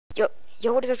Yo,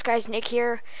 yo, what is up, guys? Nick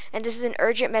here, and this is an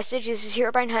urgent message. This is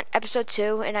Herobrine Hunt episode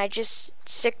 2, and I just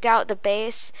sicked out the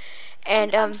base,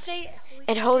 and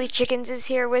Hollychickenzz is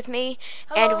here with me,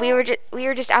 and we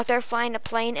were just out there flying a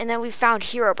plane, and then we found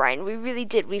Herobrine. We really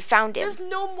did. We found him. There's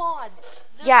no mods.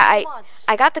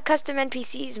 I got the custom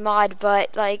NPCs mod,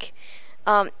 but like,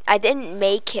 I didn't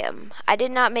make him. I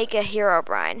did not make a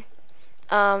Herobrine.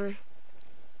 I'm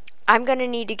gonna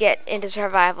need to get into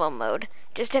survival mode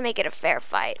just to make it a fair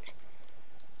fight.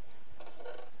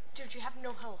 Dude, you have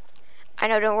no health. I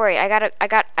know, don't worry. I got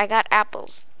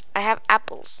apples. I have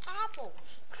apples. Apples.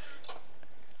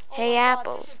 Hey,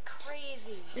 apples. This is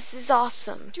crazy. This is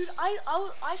awesome. Dude, I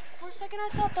for a second I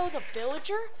thought that was a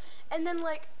villager, and then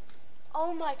like,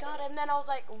 oh my god, and then I was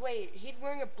like, wait, he's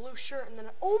wearing a blue shirt, and then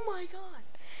oh my god.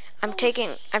 I'm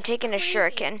taking a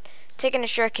shuriken. Taking a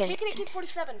shuriken. Taking a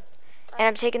K-47. And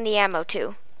I'm taking the ammo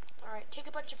too. Alright, take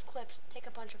a bunch of clips.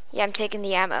 Yeah, I'm taking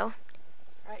the ammo.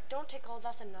 Alright, don't take all,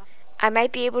 that's enough. I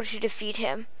might be able to defeat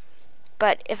him,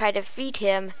 but if I defeat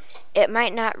him, it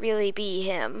might not really be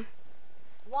him.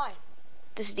 Why?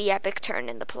 This is the epic turn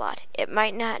in the plot. It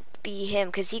might not be him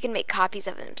because he can make copies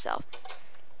of himself.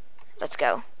 Let's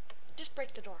go. Just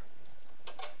break the door.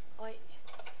 Oh, wait.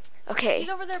 Okay. He's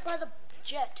over there by the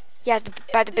jet. Yeah,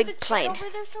 by the big plane. Over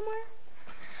there somewhere?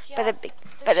 Yeah,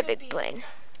 by the big plane.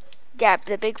 Yeah,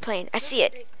 the big plane. I see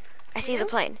it. I see the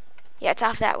plane. Yeah, it's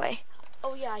off that way.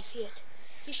 Oh yeah, I see it.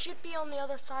 He should be on the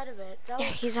other side of it. Yeah,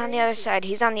 he's on the other side.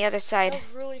 He's on the other side. That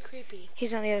was really creepy.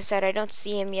 He's on the other side. I don't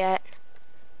see him yet.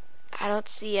 I don't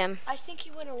see him. I think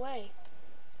he went away.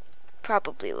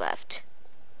 Probably left.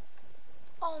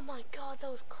 Oh my god,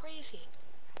 that was crazy.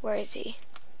 Where is he?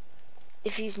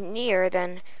 If he's near,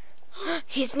 then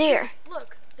he's near. Dude,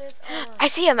 look, there's I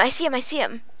see him. I see him. I see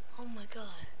him. Oh my god.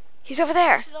 He's over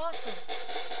there. This is awesome.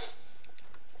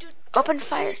 Dude, open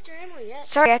fire.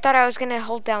 Sorry, I thought I was gonna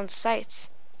hold down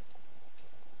sights.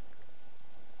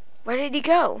 Where did he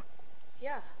go?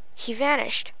 Yeah. He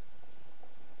vanished.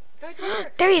 No, he's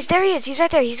right there he is. There he is. He's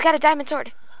right there. He's got a diamond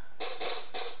sword.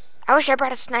 I wish I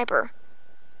brought a sniper.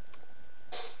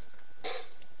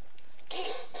 Okay.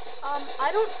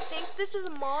 I don't think this is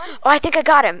a mod. Oh, I think I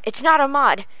got him. It's not a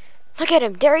mod. Look at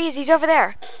him. There he is. He's over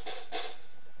there.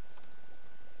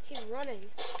 He's running.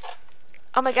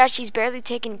 Oh my gosh, he's barely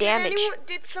taking damage.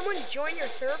 Did someone join your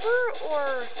server,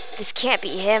 or? This can't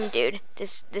be him, dude.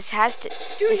 This has to.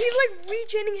 Dude, he's like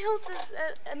regenerating health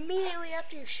immediately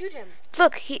after you shoot him.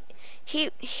 Look, he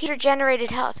regenerated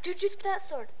health. Dude, just that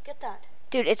sword. Get that.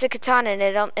 Dude, it's a katana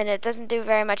and it doesn't do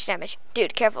very much damage.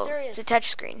 Dude, careful. There he It's is. a touch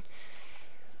screen.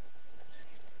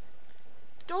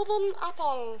 Golden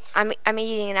apple. I'm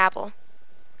eating an apple.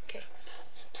 Okay.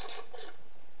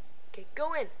 Okay,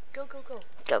 go in. Go. Go,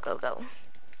 go, go.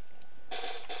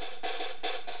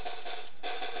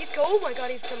 Oh my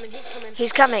god, he's coming.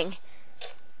 He's coming.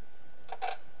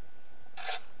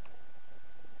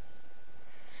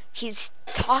 He's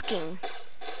talking.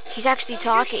 He's actually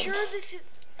talking. You're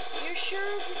sure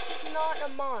this is not a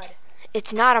mod?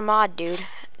 It's not a mod, dude.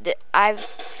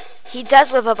 He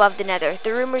does live above the nether.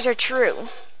 The rumors are true.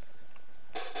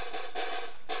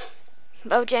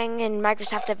 Mojang and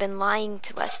Microsoft have been lying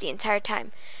to us the entire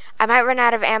time. I might run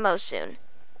out of ammo soon.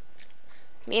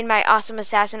 Me and my awesome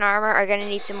assassin armor are gonna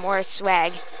need some more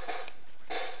swag.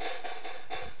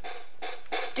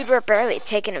 Dude, we're barely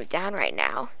taking him down right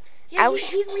now. Yeah,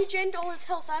 he's regened all his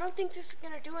health. I don't think this is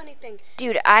gonna do anything.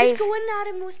 Dude, just go in at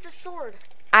him with the sword.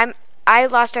 I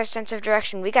lost our sense of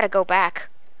direction. We gotta go back.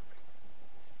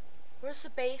 Where's the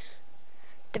base?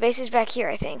 The base is back here,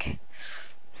 I think.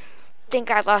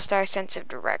 Think I lost our sense of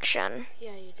direction.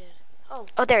 Yeah, you did. Oh.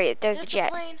 Oh, there he is. There's the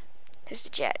jet. Plane. There's the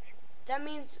jet. That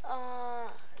means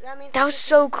that was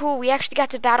so cool. We actually got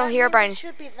to battle Herobrine. It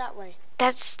should be that way.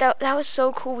 That was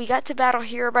so cool. We got to battle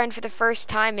Herobrine for the first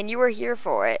time, and you were here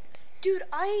for it. Dude,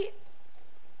 I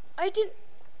didn't.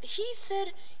 He's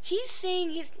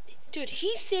saying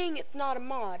it's not a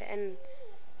mod, and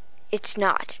it's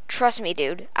not. Trust me,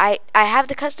 dude. I have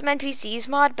the custom NPCs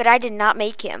mod, but I did not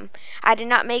make him. I did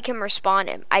not make him respawn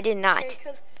him. I did not. Okay,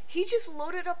 because he just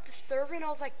loaded up the server, and I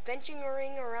was like benching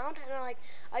around, and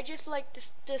I just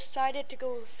decided to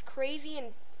go crazy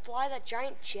and fly that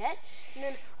giant jet, and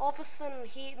then all of a sudden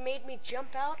he made me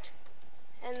jump out,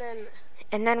 and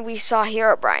then we saw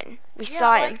Herobrine. We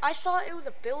saw him. I thought it was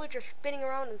a villager spinning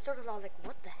around in circles. I was like,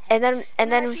 what the heck?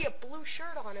 And then I see a blue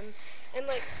shirt on him, and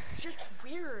like, just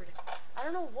weird. I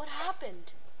don't know what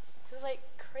happened. It was like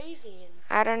crazy. And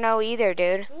I don't know either,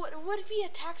 dude. What if he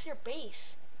attacks your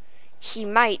base? He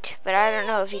might, but I don't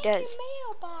know if he does. Check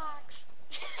the mailbox.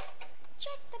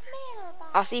 Check the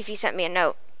mailbox. I'll see if he sent me a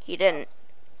note. He didn't.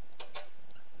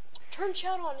 turn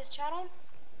chat on. Is chat on?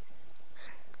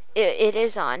 It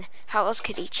is on. How else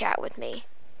could he chat with me?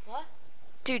 What?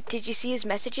 Dude, did you see his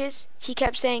messages? He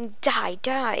kept saying, die,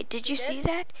 die. Did you see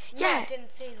that? No, Yeah. I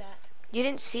didn't see that. You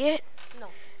didn't see it? No.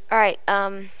 Alright,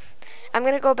 I'm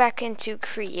gonna go back into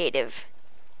creative.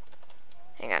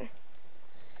 Hang on.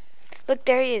 Look,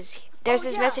 there he is. There's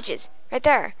his messages. Right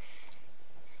there.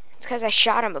 It's because I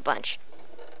shot him a bunch.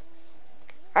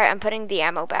 Alright, I'm putting the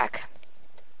ammo back.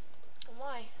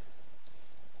 Why?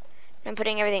 I'm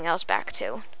putting everything else back,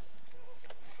 too.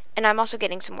 And I'm also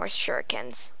getting some more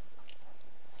shurikens.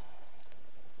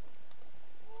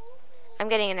 I'm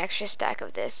getting an extra stack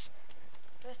of this.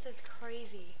 This is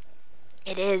crazy.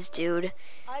 It is, dude.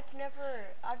 I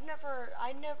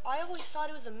always thought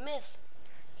it was a myth.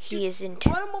 He isn't.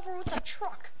 Run him over with a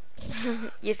truck.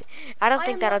 I don't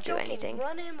think that'll do anything.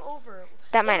 Run him over.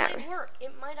 That might not work.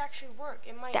 It might actually work.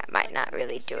 It might. That might not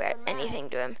really do anything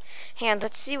to him. Hang on,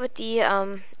 let's see what the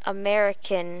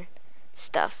American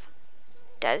stuff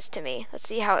does to me. Let's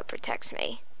see how it protects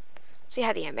me. Let's see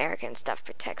how the American stuff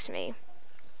protects me.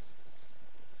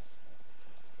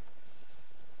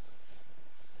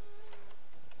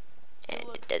 And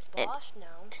it does it.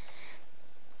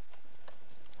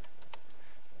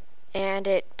 And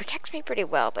it protects me pretty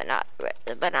well, but not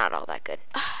all that good.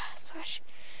 Slash.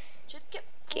 Just get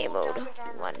game mode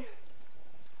 1.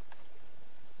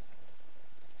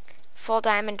 Full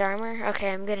diamond armor. Okay,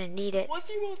 I'm gonna need it. What's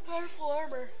your most powerful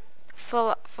armor?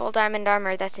 Full diamond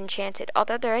armor that's enchanted.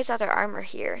 Although there is other armor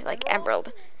here, like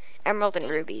emerald and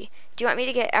ruby. Do you want me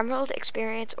to get emerald,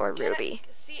 experience, or ruby?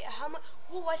 See how much?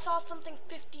 Oh, I saw something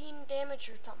 15 damage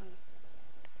or something.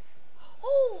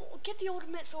 Oh, get the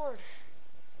ultimate sword.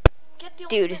 Get the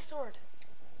ultimate sword.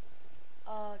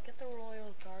 Get the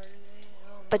royal guard.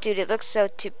 But dude, it looks so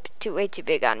way too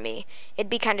big on me. It'd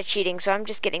be kind of cheating, so I'm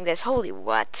just getting this. Holy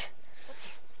what?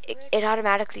 It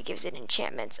automatically gives it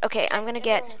enchantments. Okay, I'm gonna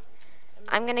get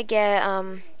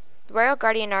Royal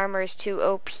Guardian armor is too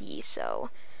OP, so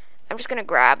I'm just gonna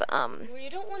grab Well, you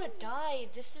don't want to die.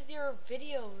 This is your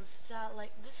videos.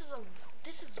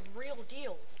 This is the real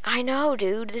deal. I know,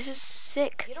 dude. This is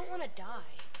sick. You don't want to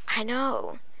die. I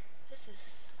know. This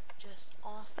is just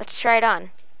awesome. Let's try it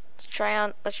on.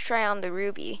 Let's try on the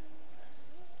ruby.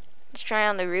 Let's try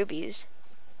on the rubies.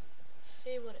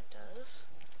 See what it does.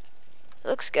 It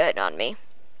looks good on me.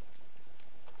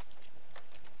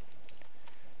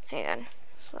 Hang on.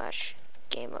 Slash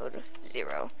game mode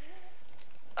 0.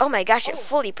 Oh my gosh, it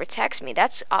fully protects me.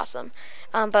 That's awesome.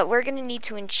 But we're gonna need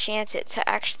to enchant it to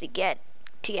actually get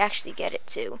it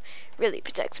to really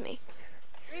protect me.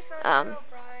 Herobrine.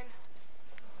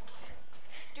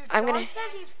 Dude, I'm John gonna. said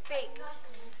he's fake.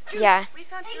 Dude, Yeah. we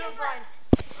found Herobrine.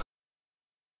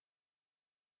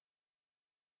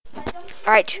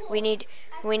 All right, we need.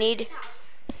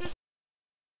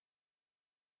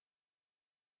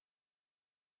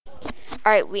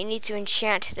 All right, we need to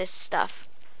enchant this stuff.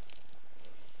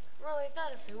 Really,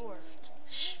 that is the worst.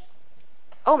 Shh.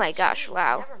 Oh my gosh!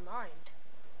 Wow. Never mind.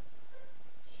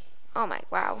 Oh my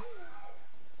wow.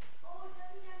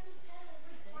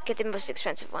 Get the most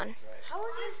expensive one. How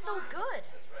is he so good?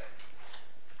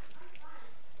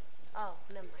 Oh,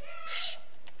 never mind. Shh.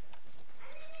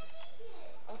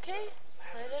 Okay,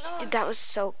 put it on. Dude, that was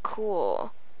so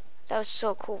cool. That was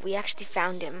so cool. We actually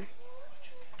found him.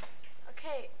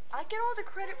 Okay, I get all the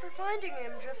credit for finding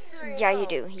him, just so you know. Yeah, you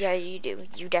do. Yeah, you do.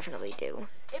 You definitely do.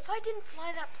 If I didn't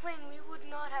fly that plane, we would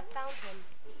not have found him.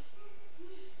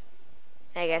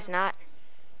 I guess not.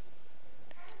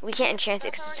 We can't enchant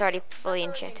it because it's already fully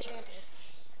enchanted.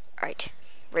 Alright.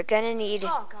 We're gonna need...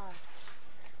 Oh, God.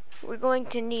 We're going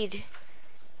to need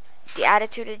the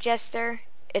attitude adjuster.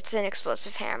 It's an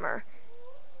explosive hammer.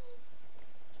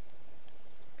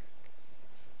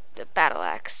 The battle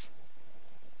axe.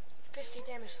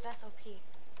 50 damage, that's OP.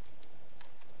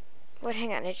 What?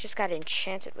 Hang on, it just got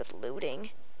enchanted with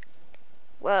looting.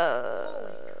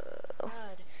 Whoa. God.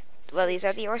 Well, these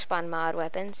are the Orspawn mod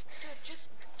weapons. Dude,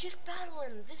 just battle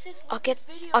him. This is I'll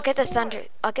get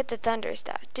the thunder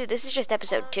stuff. Dude, this is just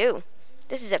episode 2.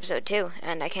 This is episode 2,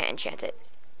 and I can't enchant it.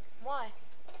 Why?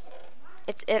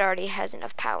 It already has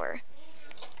enough power.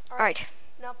 Alright.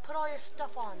 Now put all your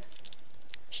stuff on.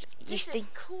 This is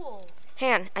cool.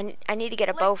 Hang on, I need to get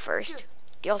a bow first. Dude.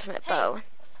 The ultimate bow.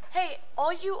 Hey,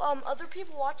 all you other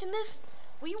people watching this,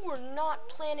 we were not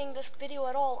planning this video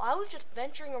at all. I was just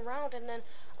venturing around, and then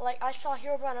I saw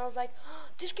Herobrine, and I was like, oh,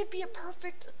 this could be a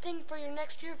perfect thing for your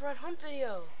next Herobrine Hunt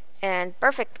video. And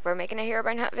perfect, we're making a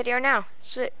Herobrine Hunt video now.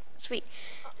 Sweet.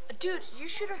 Dude, you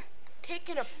should have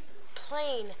taken a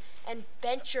plane and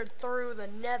ventured through the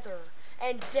nether,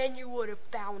 and then you would have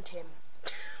found him.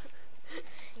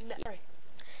 Sorry.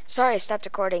 Sorry, I stopped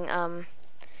recording. I'm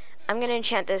gonna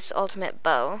enchant this ultimate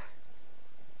bow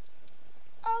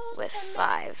with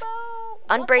 5.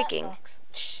 Unbreaking.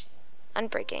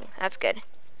 Unbreaking. That's good.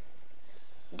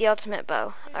 The ultimate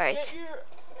bow. Alright.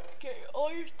 Get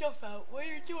all your stuff out. What are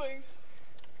you doing?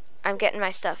 I'm getting my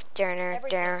stuff. Down. Are you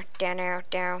sure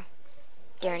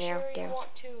you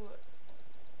want to?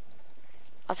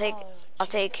 I'll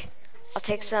take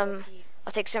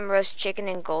some roast chicken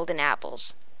and golden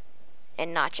apples.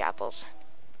 And notch apples.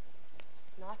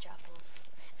 Notch apples.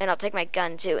 And I'll take my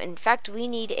gun too. In fact, we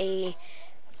need all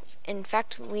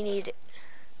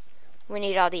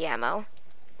the ammo.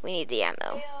 We need the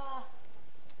ammo.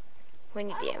 We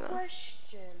need the ammo.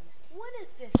 Question. When is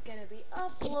this gonna be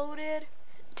uploaded?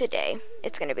 Today.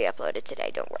 It's gonna be uploaded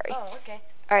today, don't worry. Oh, okay.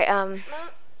 Alright,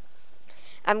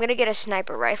 I'm gonna get a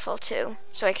sniper rifle too,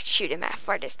 so I can shoot him at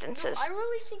far distances. No, I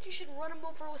really think you should run him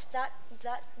over with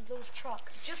those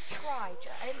truck. Just try.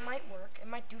 It might work. It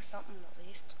might do something at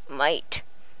least. Might.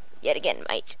 Yet again,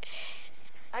 might.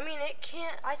 I mean, it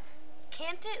can't.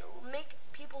 Can't it make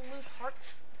people lose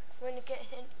hearts when you get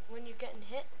hit? When you're getting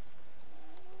hit,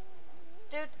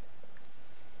 dude.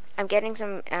 I'm getting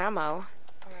some ammo. All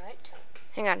right.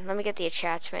 Hang on, let me get the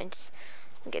attachments.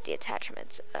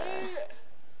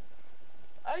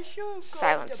 I should have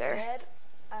Silencer. gone to bed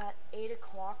at 8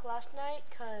 o'clock last night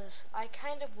because I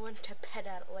kind of went to bed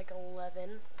at like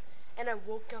 11 and I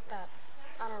woke up at,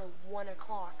 I don't know, 1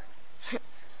 o'clock.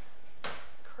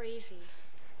 Crazy.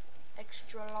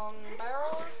 Extra long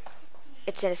barrel.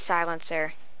 It's in a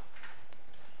silencer.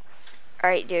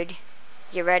 Alright, dude.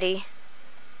 You ready?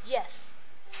 Yes.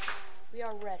 We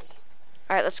are ready.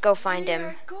 Alright, let's go find him. We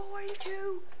are going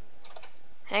to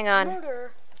Hang on.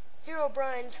 murder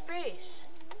Herobrine's face.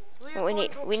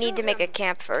 We need to make a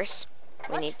camp first.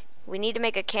 What? We need to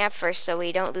make a camp first so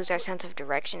we don't lose our sense of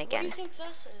direction What do again. you think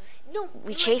this is? No,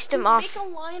 We chased him off. Make a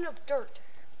line of dirt.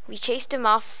 We chased him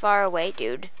off far away,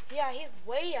 dude. Yeah, he's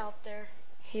way out there.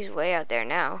 He's way out there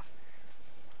now.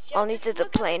 Yeah, Only just to the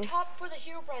look at plane. top for the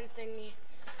Herobrine thingy.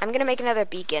 I'm gonna make another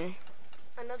beacon.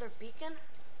 Another beacon?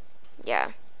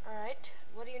 Yeah. Alright.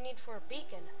 What do you need for a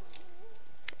beacon?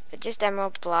 Just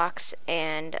emerald blocks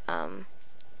and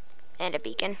a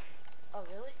beacon. Oh,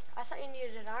 really? I thought you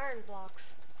needed iron blocks.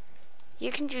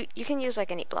 You can use like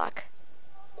any block.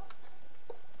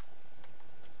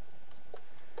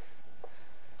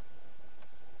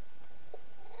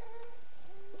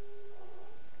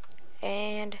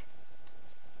 And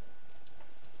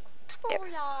there. Oh,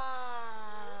 yeah.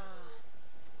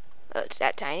 Oh, it's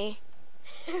that tiny.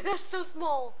 That's so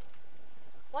small.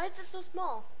 Why is it so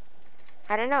small?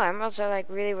 I don't know. Emeralds are like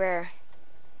really rare.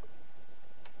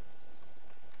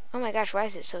 Oh my gosh, why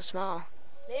is it so small?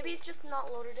 Maybe it's just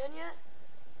not loaded in yet.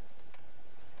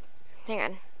 Hang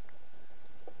on.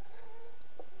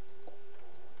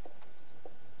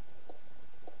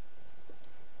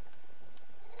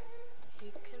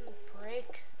 You can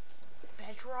break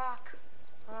bedrock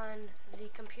on the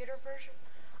computer version.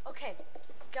 Okay,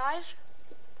 guys,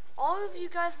 all of you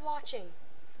guys watching,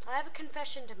 I have a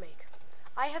confession to make.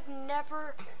 I have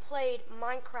never played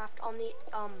Minecraft on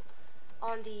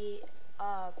the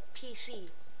PC.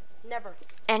 Never.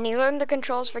 And you learn the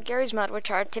controls for Gary's mod, which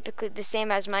are typically the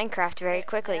same as Minecraft very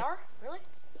quickly. They are? Really?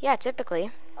 Yeah, typically.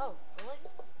 Oh, really?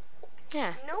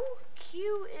 Yeah. No,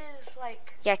 Q is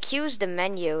like... Yeah, Q's the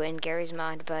menu in Gary's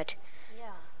mod, but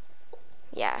Yeah.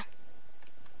 yeah.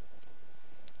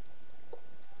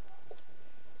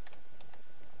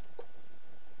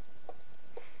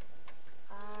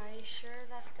 Are you sure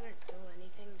that's gonna do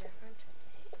anything different?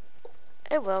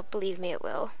 It will, believe me, it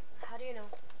will. How do you know?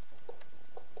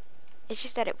 It's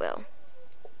just that it will.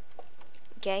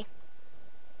 Okay?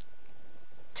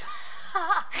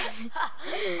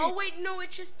 Oh wait, no,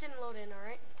 it just didn't load in,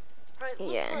 alright? Alright,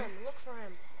 look Yeah. for him, look for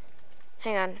him.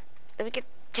 Hang on. Let me get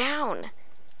down.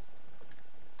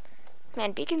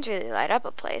 Man, beacons really light up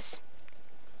a place.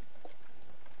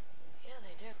 Yeah,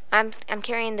 they do. I'm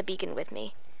carrying the beacon with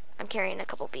me. I'm carrying a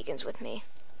couple beacons with me.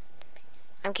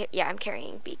 I'm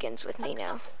carrying beacons with me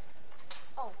now.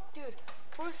 Oh, dude,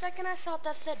 for a second I thought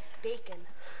that said bacon.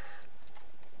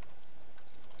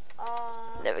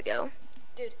 There we go.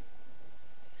 Dude,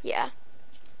 Yeah.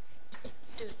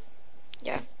 dude.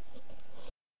 Yeah.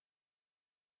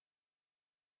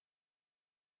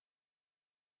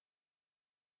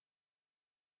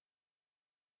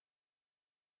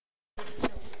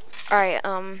 Alright,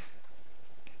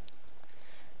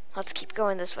 let's keep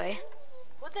going this way.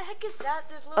 What the heck is that?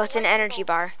 There's Oh, it's an lightning energy bolts.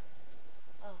 bar.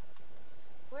 Oh.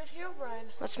 Where's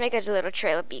Herobrine? Let's make a little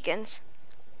trail of beacons.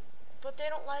 But they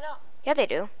don't light up. Yeah, they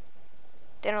do.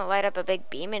 They don't light up a big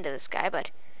beam into the sky,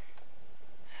 but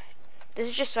This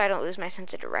is just so I don't lose my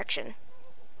sense of direction.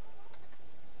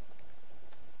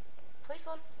 Place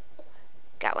one.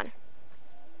 Got one.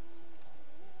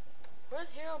 Where's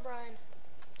Herobrine?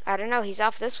 I don't know. He's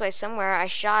off this way somewhere. I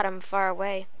shot him far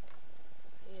away.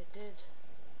 Yeah, it did.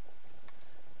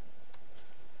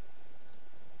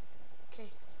 Okay.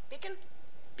 Beacon?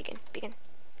 Beacon, beacon.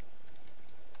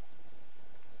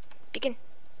 Beacon,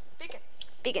 Beacon.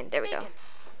 beacon. There we go.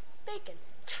 Bacon.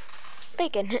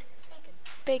 Bacon. Bacon.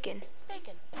 Bacon.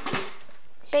 Bacon.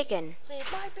 Bacon.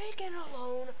 Leave my bacon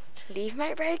alone. Leave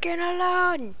my bacon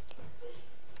alone.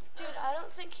 Dude, I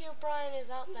don't think Herobrine is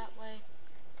out that way.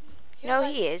 No,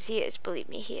 he is. He is. Believe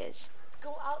me, he is.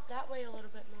 Go out that way a little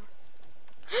bit more.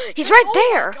 He's right Oh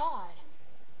there. my god.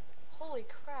 Holy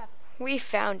crap. We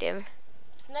found him.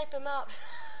 Snipe him out.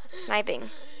 Sniping.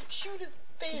 Shoot his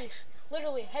face.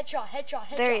 Literally, headshot, headshot,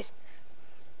 headshot. There he is.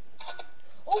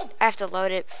 Oh! I have to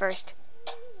load it first.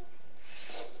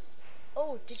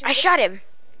 Oh, did you I shot him.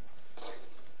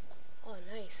 Oh,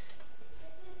 nice.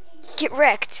 Get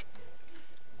wrecked.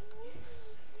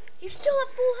 He's still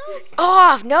at full health.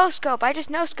 Oh, no scope. I just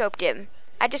no scoped him.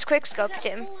 I just quick He's scoped at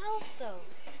him. full health, though.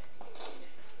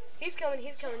 He's coming,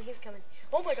 he's coming, he's coming.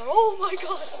 Oh my god, oh my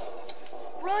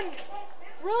god. Run!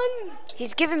 Run!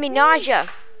 He's giving me nausea.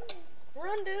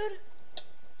 Run, dude.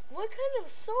 What kind of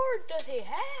sword does he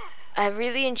have? A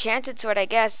really enchanted sword, I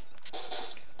guess.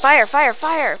 Fire, fire,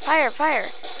 fire, fire, fire.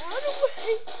 Run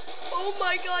away! Oh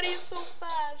my god, he's so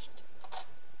fast.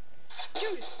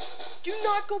 Dude, do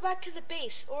not go back to the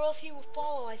base, or else he will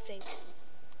follow, I think.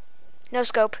 No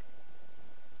scope.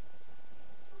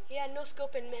 Yeah, no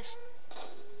scope and miss.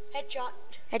 Headshot.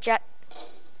 Headshot.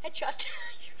 Headshot.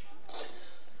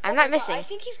 I'm Oh not my missing. God, I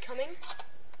think he's coming.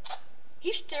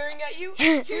 He's staring at you.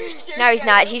 He's staring No, he's at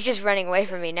not. you. He's just running away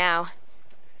from me now.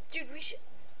 Dude, we should.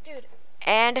 Dude.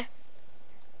 And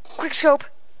quick scope.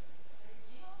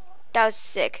 That was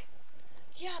sick.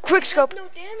 Yeah. But Quick it does scope. no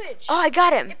damage. Oh, I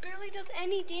got him. It barely does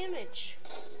any damage.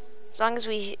 As long as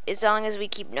we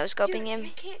keep no scoping Dude, him.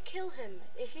 you can't kill him.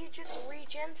 If he just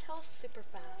regens health super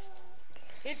fast.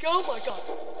 He's going. Oh my god.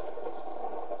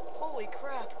 Holy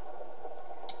crap.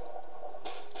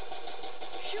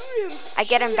 Shoot him. I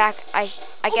get him Shoot back. I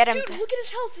get him. Dude, look at his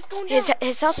health. It's going down.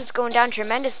 His health is going down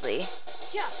tremendously.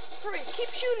 Yeah, hurry. Keep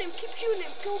shooting him. Keep shooting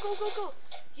him. Go, go, go, go.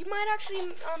 You might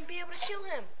actually be able to kill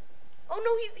him. Oh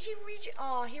no,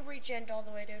 he regened all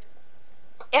the way, dude.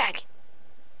 Yeah.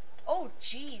 Oh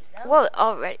jeez. Whoa,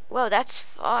 already. Whoa, that's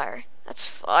far. That's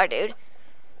far, dude.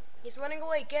 He's running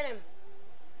away. Get him.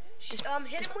 Hit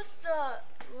him with the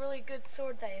really good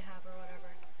sword that you have or whatever.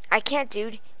 I can't,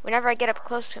 dude. Whenever I get up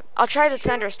close to him, I'll try the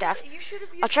thunder staff. You should have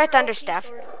used I'll try your thunder OP staff.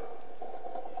 sword.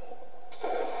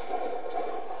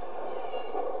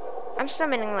 I'm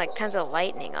summoning like tons of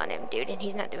lightning on him, dude, and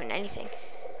he's not doing anything.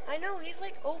 I know, he's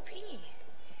like OP.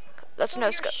 Let's So no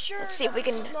you're scope. sure Let's see if we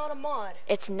that can. it's not a mod.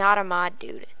 It's not a mod,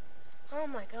 dude. Oh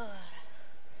my god.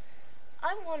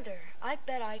 I wonder. I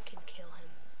bet I can kill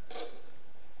him.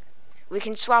 We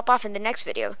can swap off in the next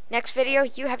video. Next video,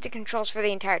 you have the controls for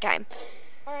the entire time.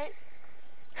 Alright.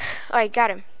 Alright,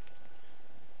 got him.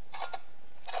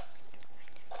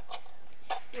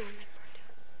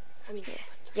 I mean,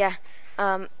 Yeah.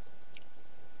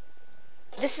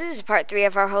 This is part 3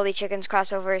 of our Hollychickenzz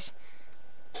crossovers.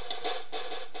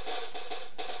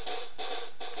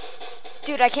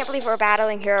 Dude, I can't believe we're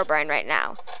battling Herobrine right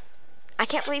now. I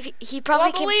can't believe he probably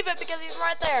I don't believe it because he's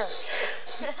right there.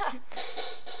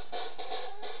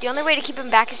 The only way to keep him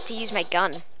back is to use my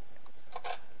gun.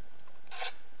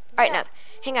 Alright, Yeah. no.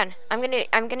 Hang on. I'm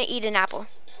gonna eat an apple.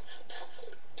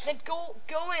 Then go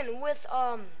in with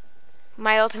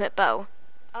My ultimate bow.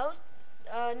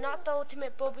 not the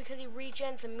ultimate bow because he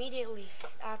regens immediately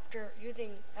after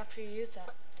you use that.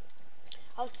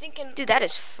 I was thinking, Dude, that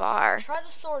is far. try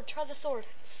the sword. The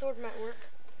sword might work.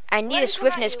 I need Let a him come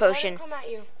at swiftness you, let him potion. come at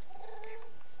you.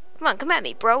 Come on, come at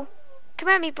me, bro. Come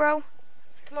at me, bro.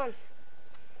 Come on.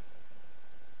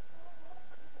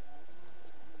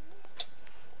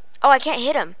 Oh, I can't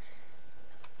hit him.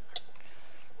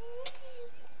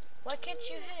 Why can't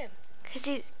you hit him?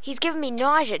 Cause he's giving me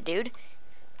nausea, dude.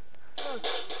 Oh.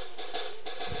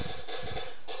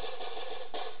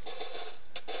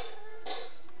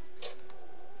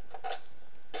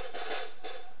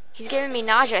 He's giving me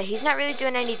nausea. He's not really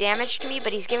doing any damage to me,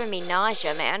 but he's giving me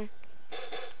nausea, man.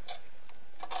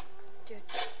 Dude.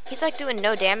 He's like doing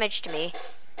no damage to me.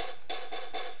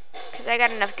 Cause I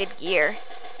got enough good gear.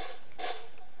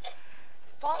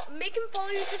 Make him follow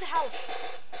you to the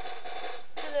house.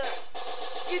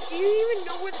 Dude, do you even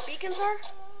know where the beacons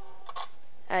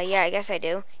are? Yeah, I guess I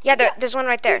do. Yeah, there's one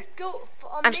right there. Dude, go.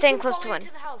 I'm Make staying him close follow to you one.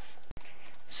 To the house.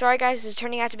 Sorry guys, this is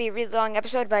turning out to be a really long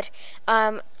episode, but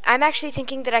I'm actually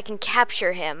thinking that I can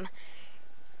capture him.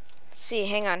 Let's see,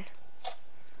 hang on.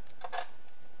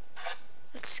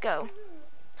 Let's go.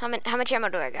 How much ammo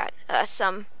do I got?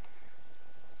 Some.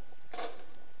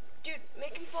 Dude,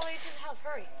 make him follow you to the house.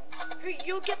 Hurry. Hurry,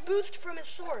 you'll get boost from his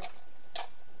sword.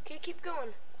 Okay, keep going.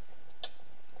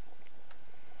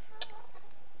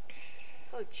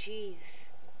 Oh, jeez.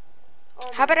 Oh,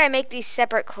 How about I make these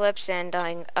separate clips and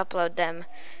I upload them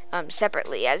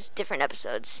separately as different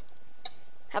episodes?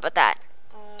 How about that?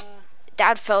 That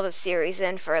would fill the series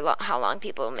in for how long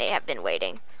people may have been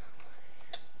waiting.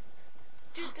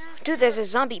 Dude, there's a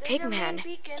zombie pigman.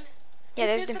 Yeah,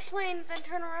 there's the plane. Then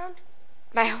turn around.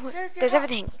 There's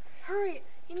everything. Hurry!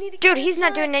 You need to Dude, he's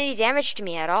not doing any damage to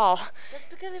me at all. That's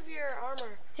because of your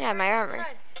armor. Yeah, my armor.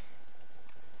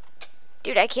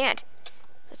 Dude, I can't.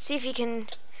 Let's see if he can.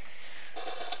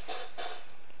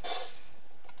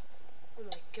 Oh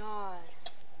my god.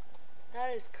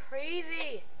 That is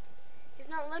crazy. He's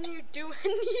not letting you do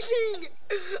anything.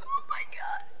 Oh my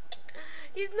god.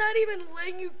 He's not even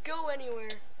letting you go anywhere.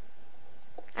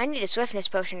 I need a swiftness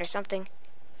potion or something.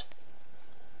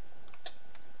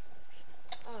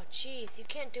 Oh jeez, you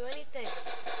can't do anything.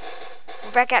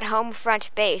 We're back at home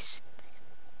front base.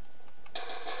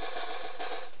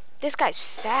 This guy's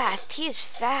fast. He is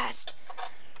fast.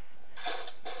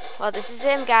 Well, this is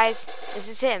him, guys. This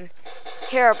is him.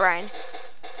 Herobrine.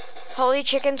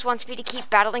 Hollychickenzz wants me to keep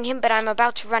battling him, but I'm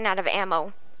about to run out of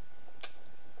ammo.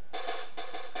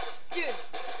 Dude,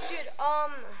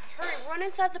 hurry, run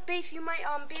inside the base. You might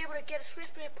be able to get a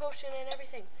swiftness potion and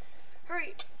everything.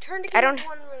 Hurry, turn to get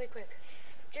one really quick.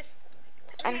 Just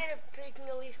creative so you can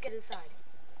at least get inside.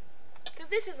 Because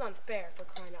this is unfair, for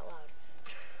crying out loud.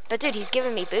 But dude, he's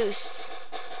giving me boosts.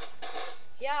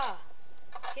 Yeah.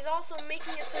 He's also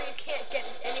making it so you can't get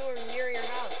anywhere near your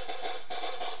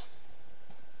house.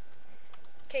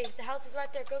 Okay, the house is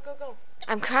right there. Go, go, go.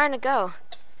 I'm trying to go.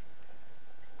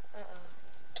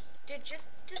 Dude, just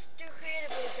do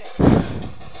creative really quick.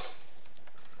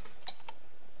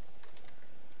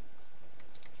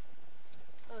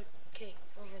 Okay,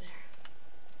 over there.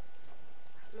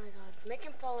 Oh my god. Make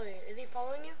him follow you. Is he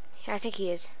following you? Yeah, I think he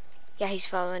is. Yeah, he's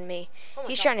following me. Oh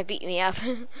he's trying to beat me up.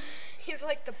 He's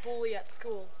like the bully at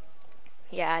school.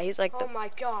 Yeah, he's like Oh my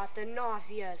god, the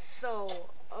nausea is so...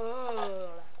 Ugh.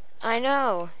 I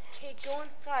know. Okay, go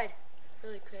inside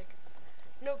really quick.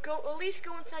 No, at least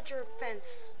go inside your fence.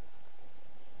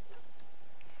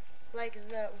 Like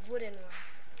the wooden one.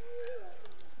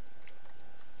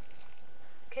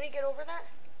 Can he get over that?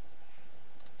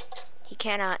 He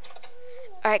cannot.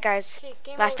 Alright guys,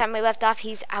 Okay, last time we left off,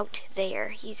 he's out there.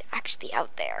 He's actually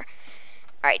out there.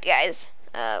 Alright guys,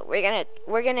 we're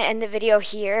gonna end the video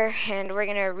here, and we're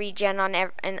gonna regen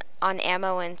on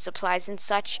ammo and supplies and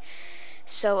such.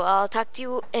 So I'll talk to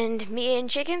you, and me and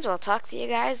Chickens will talk to you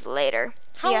guys later.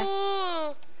 See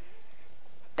ya.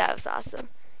 That was awesome.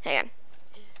 Hang on.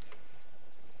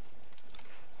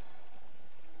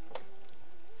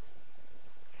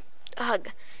 Hug.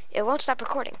 It won't stop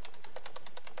recording.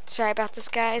 Sorry about this,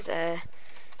 guys. It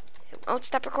won't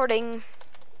stop recording.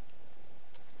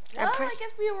 Well, I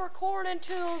guess we record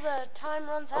until the time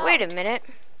runs out. Wait a minute.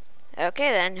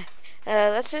 Okay then.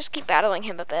 Let's just keep battling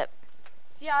him a bit.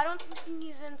 Yeah, I don't think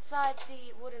he's inside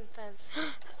the wooden fence.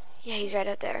 Yeah, he's right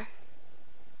out there.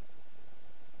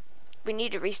 We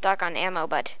need to restock on ammo,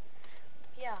 but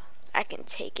yeah, I can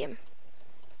take him.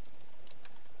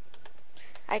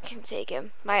 I can take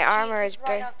him. My armor is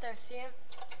right out there. See him?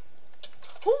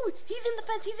 Oh, he's in the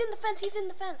fence. He's in the fence. He's in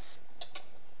the fence.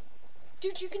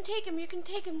 Dude, you can take him. You can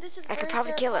take him. This is. I could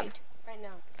probably kill him right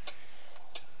now.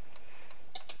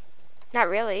 Not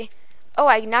really. Oh,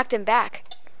 I knocked him back.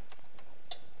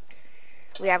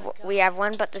 We have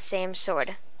one but the same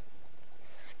sword.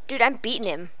 Dude, I'm beating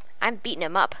him. I'm beating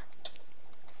him up.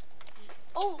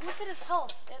 Oh, look at his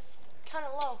health. It's kind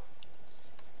of low.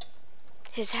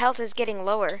 His health is getting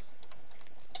lower.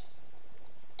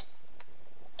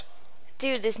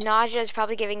 Dude, this nausea is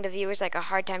probably giving the viewers like a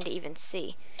hard time to even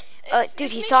see.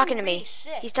 Dude, he's talking to me.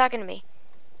 He's talking to me.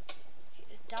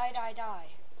 Die, die, die.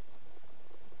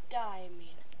 Die, I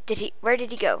mean. Where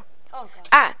did he go? Oh, God.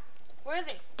 Ah. Where is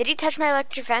he? Did he touch my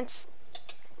electric fence?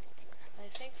 I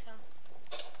think so.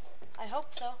 I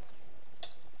hope so.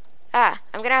 Ah,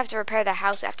 I'm gonna have to repair the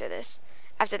house after this.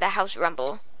 After the house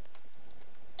rumble.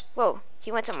 Whoa,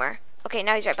 he went somewhere. Okay,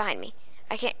 now he's right behind me.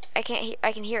 I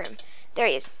can hear him. There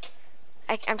he is.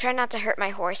 I'm trying not to hurt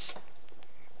my horse.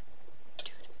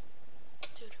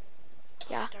 Dude.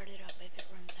 Yeah. I'll start it up if it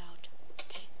runs out.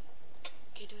 Okay.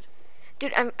 Okay, dude.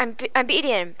 Dude, I'm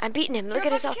beating him. I'm beating him. Look You're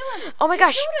at his about health. to kill him. Oh my You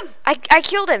gosh. killed him. I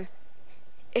killed him.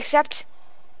 Except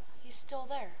He's still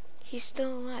there. he's still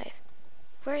alive.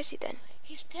 Where is he then?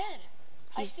 He's dead.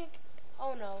 I He's- think.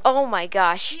 Oh no. Oh my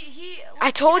gosh. I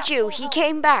he's told at you, full he health.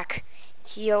 came back.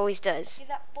 He always does. He's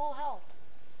at full health.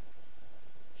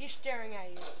 He's staring at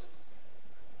you.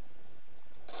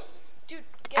 Dude,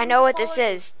 get I him know to what this follow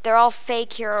you. is. They're all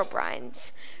fake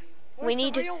Herobrines. Where's We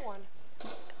need the to- real one?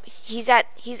 He's at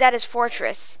his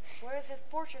fortress. Where is his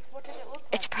fortress? What does it look like?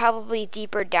 It's probably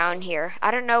deeper down here.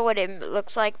 I don't know what it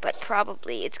looks like, but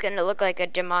probably it's gonna look like a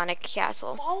demonic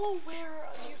castle. Follow where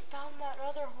you found that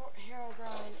other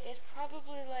Herobrine. It's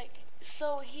probably like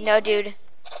so he. No, dude.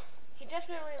 He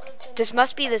definitely lives in. This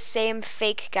must be the same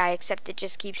fake guy, except it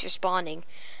just keeps respawning.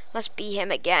 Must be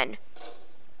him again.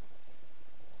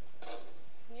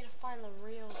 You need to find the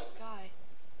real guy.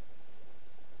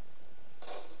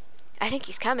 I think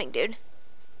he's coming, dude.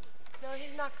 No,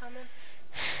 he's not coming.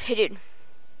 Hey, dude.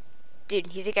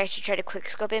 Dude, you think I should try to quick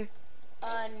scope him?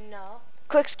 No.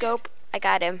 Quick scope. I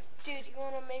got him. Dude, you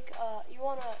wanna make you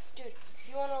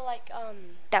wanna like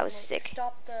That was like, sick.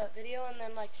 stop the video and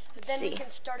then like Let's then we see.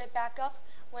 can start it back up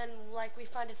when like we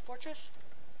find his fortress.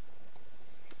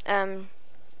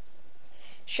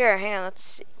 Sure. Hang on. Let's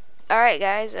see. All right,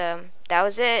 guys. That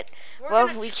was it. We're Well,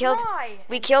 gonna we try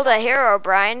killed a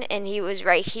Herobrine, and he was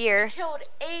right We here. killed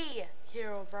a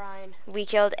Herobrine. We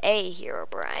killed a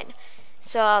Herobrine.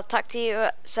 So I'll talk to you.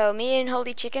 So me and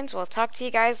Hollychickenzz will talk to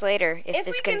you guys later If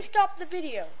this we can stop the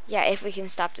video. Yeah, if we can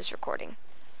stop this recording.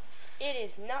 It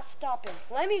is not stopping.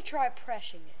 Let me try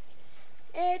pressing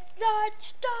it. It's not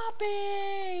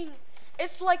stopping.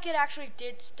 It's like it actually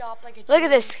did stop. Like a. Look at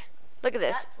this. Look at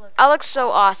this. That looks I look so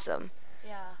awesome.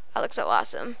 Yeah. I look so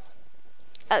awesome.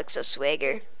 I look so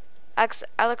swagger. I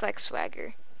look like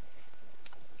swagger.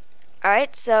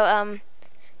 Alright, so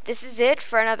this is it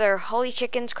for another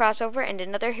Hollychickenzz crossover and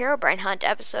another Herobrine Hunt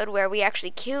episode where we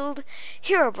actually killed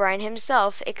Herobrine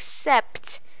himself,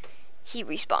 except he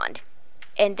respawned.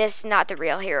 And this is not the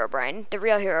real Herobrine. The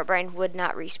real Herobrine would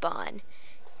not respawn.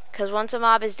 Because once a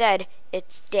mob is dead,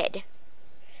 it's dead.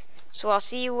 So I'll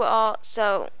see you all.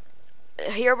 So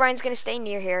Herobrine's going to stay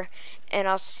near here. And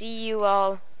I'll see you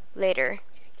all later.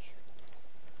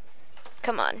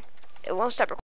 Come on. It won't stop recording.